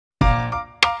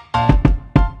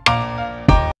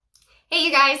Hey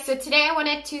you guys, so today I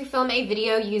wanted to film a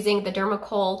video using the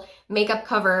Dermacol Makeup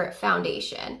Cover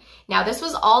Foundation. Now this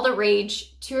was all the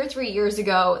rage 2 or 3 years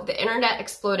ago. The internet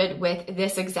exploded with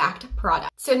this exact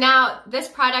product. So now this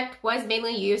product was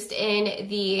mainly used in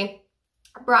the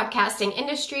broadcasting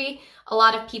industry. A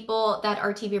lot of people that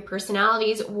are TV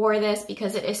personalities wore this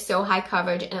because it is so high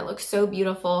coverage and it looks so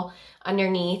beautiful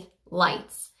underneath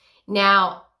lights.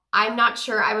 Now, I'm not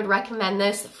sure I would recommend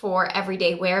this for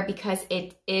everyday wear because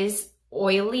it is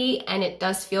oily and it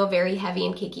does feel very heavy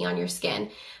and cakey on your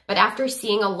skin. But after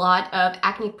seeing a lot of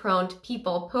acne-prone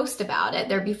people post about it,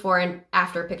 their before and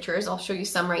after pictures, I'll show you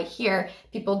some right here,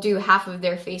 people do half of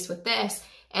their face with this,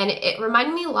 and it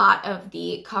reminded me a lot of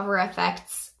the Cover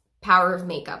FX Power of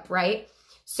Makeup, right?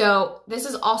 So this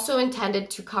is also intended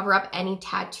to cover up any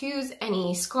tattoos,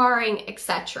 any scarring,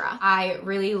 etc. I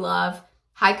really love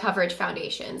high coverage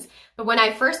foundations, but when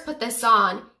I first put this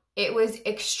on, it was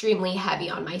extremely heavy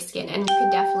on my skin, and you could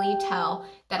definitely tell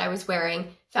that I was wearing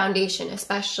foundation,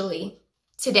 especially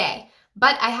today.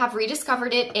 But I have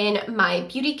rediscovered it in my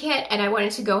beauty kit, and I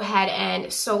wanted to go ahead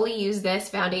and solely use this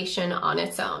foundation on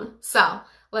its own. So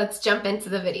let's jump into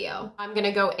the video. I'm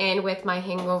gonna go in with my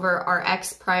Hangover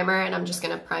RX primer, and I'm just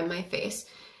gonna prime my face.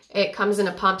 It comes in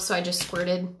a pump, so I just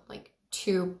squirted like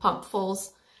 2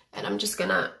 pumpfuls, and I'm just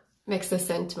gonna mix this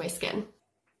into my skin.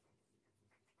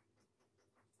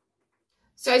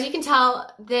 So as you can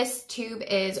tell, this tube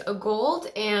is a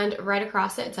gold, and right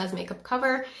across it, it says makeup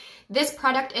cover. This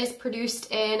product is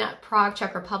produced in Prague,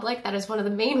 Czech Republic. That is one of the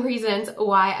main reasons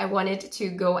why I wanted to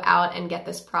go out and get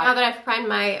this product. Now that I've primed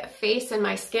my face and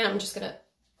my skin, I'm just gonna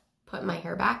put my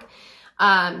hair back.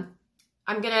 I'm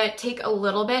gonna take a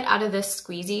little bit out of this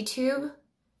squeezy tube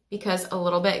because a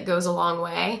little bit goes a long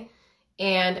way.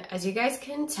 And as you guys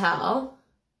can tell,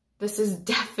 this is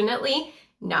definitely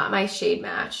not my shade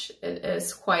match. It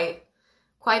is quite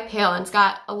pale, and it's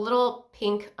got a little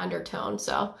pink undertone,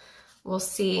 so we'll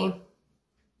see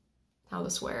how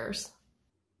this wears.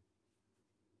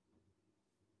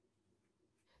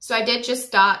 So I did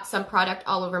just dot some product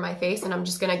all over my face, and I'm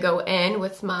just gonna go in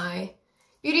with my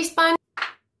beauty sponge.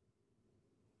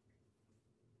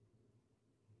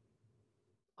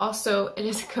 Also, it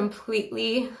is a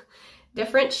completely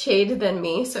different shade than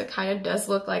me, so it kind of does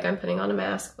look like I'm putting on a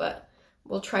mask, but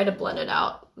we'll try to blend it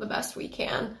out the best we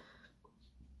can.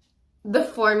 The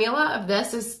formula of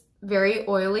this is very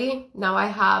oily. Now I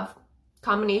have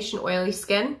combination oily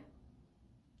skin.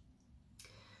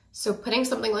 So putting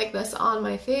something like this on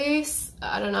my face,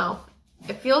 I don't know.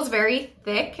 It feels very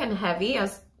thick and heavy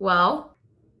as well.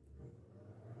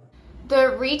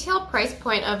 The retail price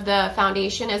point of the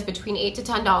foundation is between $8 to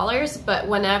 $10, but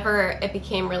whenever it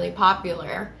became really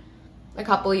popular a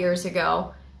couple years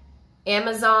ago,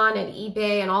 Amazon and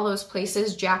eBay and all those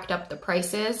places jacked up the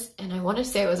prices, and I want to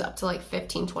say it was up to like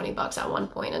 15, 20 bucks at one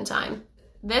point in time.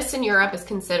 This in Europe is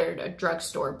considered a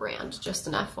drugstore brand, just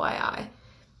an FYI.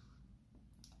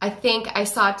 I think I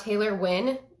saw Taylor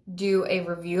Wynn do a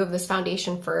review of this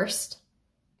foundation first,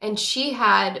 and she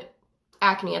had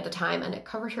acne at the time, and it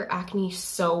covered her acne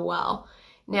so well.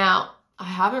 Now, I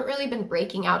haven't really been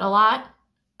breaking out a lot.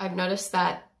 I've noticed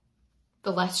that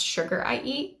the less sugar I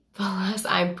eat, the less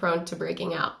I'm prone to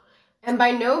breaking out. And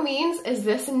by no means is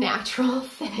this a natural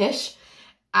finish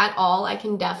at all. I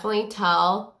can definitely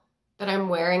tell that I'm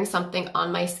wearing something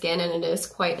on my skin, and it is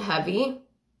quite heavy.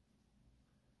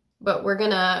 But we're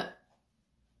gonna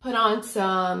put on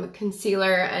some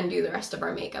concealer and do the rest of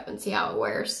our makeup and see how it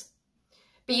wears.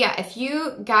 But yeah, if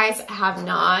you guys have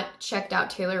not checked out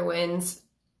Taylor Wynn's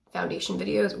foundation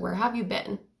videos, where have you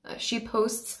been? She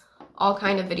posts all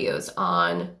kinds of videos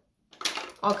on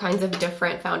all kinds of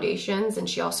different foundations, and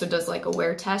she also does like a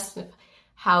wear test of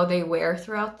how they wear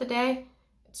throughout the day.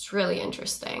 It's really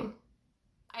interesting.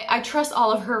 I trust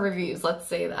all of her reviews, let's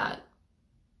say that.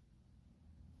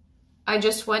 I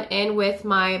just went in with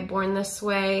my Born This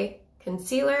Way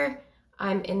concealer.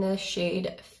 I'm in the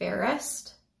shade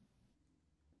Fairest.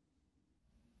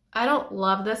 I don't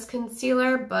love this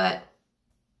concealer, but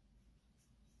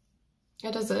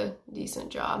it does a decent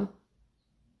job.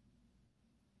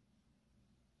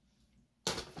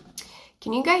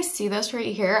 Can you guys see this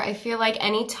right here? I feel like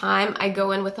anytime I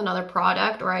go in with another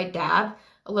product or I dab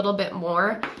a little bit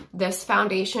more, this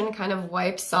foundation kind of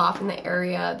wipes off in the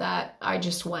area that I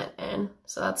just went in.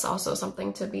 So that's also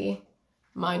something to be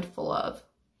mindful of.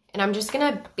 And I'm just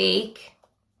gonna bake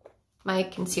my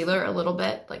concealer a little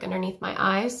bit like underneath my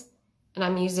eyes. And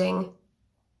I'm using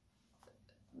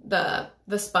the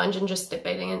sponge and just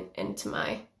dipping it into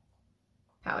my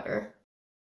powder.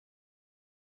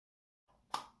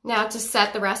 Now to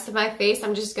set the rest of my face,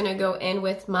 I'm just gonna go in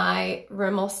with my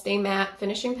Rimmel Stay Matte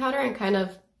finishing powder and kind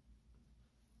of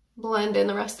blend in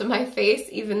the rest of my face,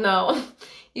 even though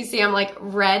you see I'm like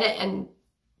red and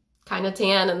kind of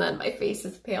tan and then my face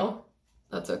is pale.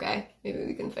 That's okay, maybe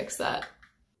we can fix that.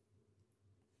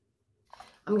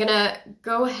 I'm gonna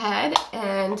go ahead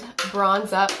and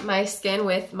bronze up my skin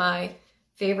with my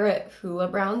favorite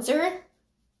Hoola bronzer.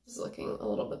 It's looking a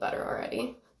little bit better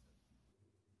already.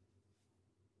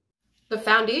 The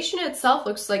foundation itself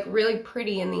looks like really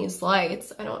pretty in these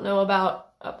lights. I don't know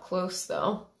about up close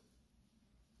though.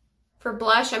 For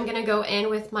blush, I'm gonna go in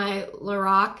with my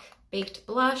Lorac Baked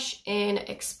Blush in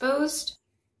Exposed.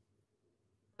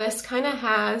 This kind of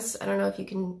has, I don't know if you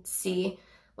can see,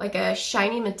 like a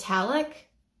shiny metallic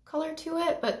color to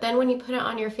it, but then when you put it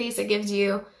on your face, it gives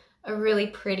you a really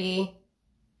pretty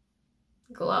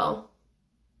glow.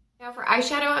 Now for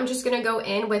eyeshadow, I'm just gonna go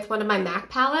in with one of my MAC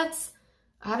palettes.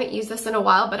 I haven't used this in a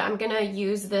while, but I'm gonna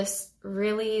use this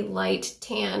really light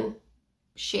tan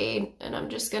shade, and I'm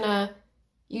just gonna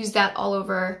use that all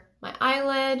over my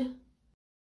eyelid.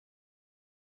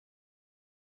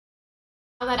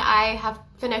 Now that I have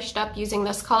finished up using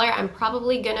this color, I'm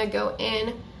probably gonna go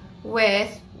in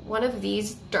with one of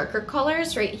these darker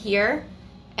colors right here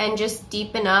and just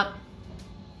deepen up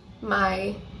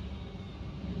the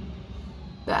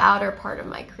outer part of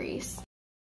my crease.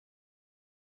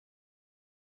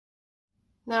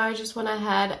 Now I just went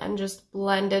ahead and just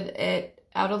blended it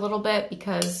out a little bit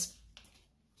because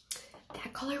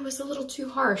that color was a little too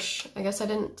harsh. I guess I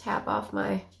didn't tap off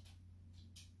my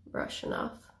brush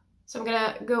enough. So I'm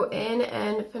gonna go in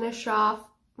and finish off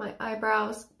my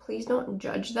eyebrows. Please don't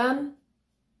judge them.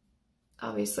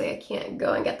 Obviously I can't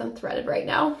go and get them threaded right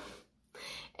now.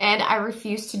 And I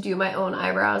refuse to do my own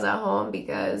eyebrows at home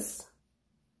because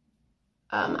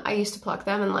I used to pluck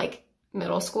them in like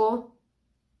middle school.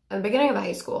 At the beginning of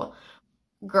high school,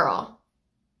 girl,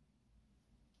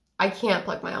 I can't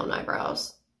pluck my own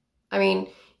eyebrows. I mean,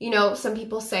 you know, some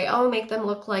people say, oh, make them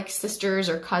look like sisters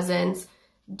or cousins.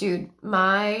 Dude,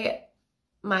 my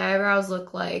eyebrows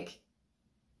look like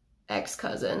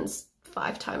ex-cousins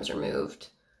 5 times removed.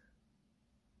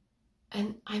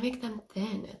 And I make them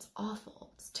thin. It's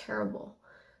awful. It's terrible.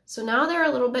 So now they're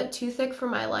a little bit too thick for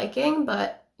my liking,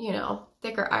 but, you know,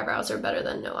 thicker eyebrows are better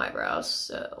than no eyebrows,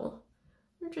 so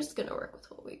we're just gonna work with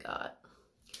what we got.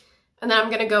 And then I'm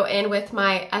gonna go in with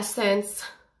my Essence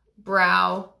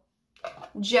Brow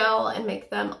Gel and make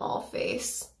them all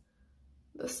face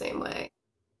the same way.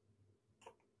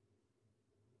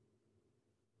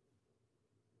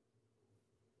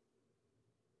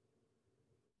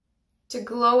 To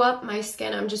glow up my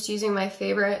skin, I'm just using my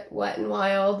favorite Wet n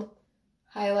Wild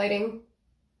highlighting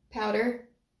powder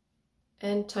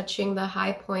and touching the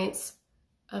high points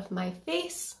of my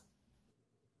face.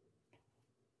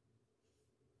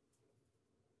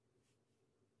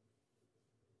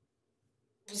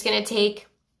 I'm just gonna take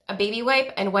a baby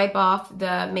wipe and wipe off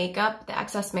the makeup, the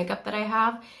excess makeup that I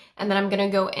have. And then I'm gonna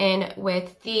go in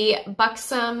with the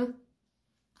Buxom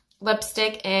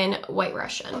lipstick in White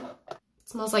Russian. It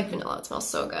smells like vanilla, it smells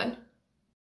so good. I'm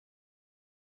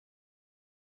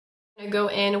gonna go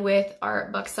in with our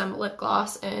Buxom lip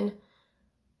gloss in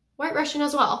White Russian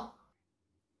as well.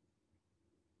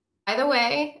 By the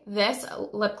way, this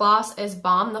lip gloss is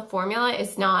bomb. The formula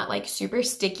is not like super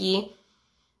sticky.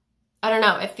 I don't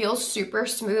know, it feels super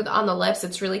smooth on the lips.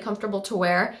 It's really comfortable to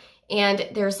wear. And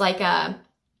there's like a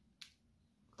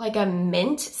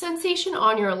mint sensation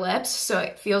on your lips, so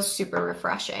it feels super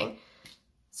refreshing.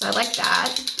 So I like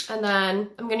that. And then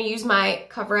I'm gonna use my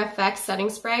Cover FX setting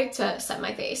spray to set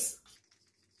my face.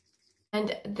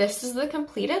 And this is the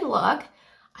completed look.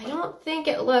 I don't think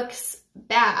it looks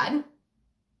bad.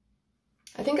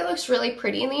 I think it looks really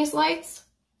pretty in these lights.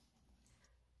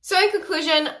 So in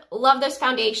conclusion, love this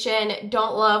foundation.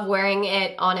 Don't love wearing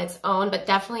it on its own, but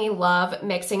definitely love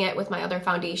mixing it with my other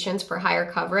foundations for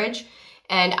higher coverage.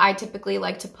 And I typically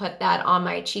like to put that on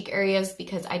my cheek areas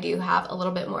because I do have a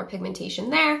little bit more pigmentation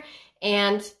there.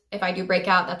 And if I do break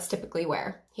out, that's typically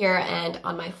where? Here and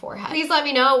on my forehead. Please let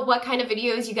me know what kind of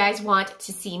videos you guys want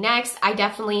to see next. I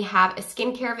definitely have a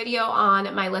skincare video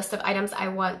on my list of items I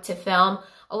want to film,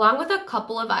 along with a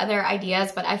couple of other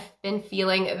ideas, but I've been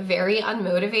feeling very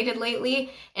unmotivated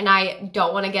lately, and I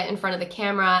don't want to get in front of the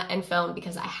camera and film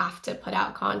because I have to put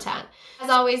out content. As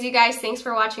always, you guys, thanks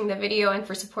for watching the video and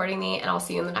for supporting me, and I'll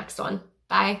see you in the next one.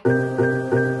 Bye.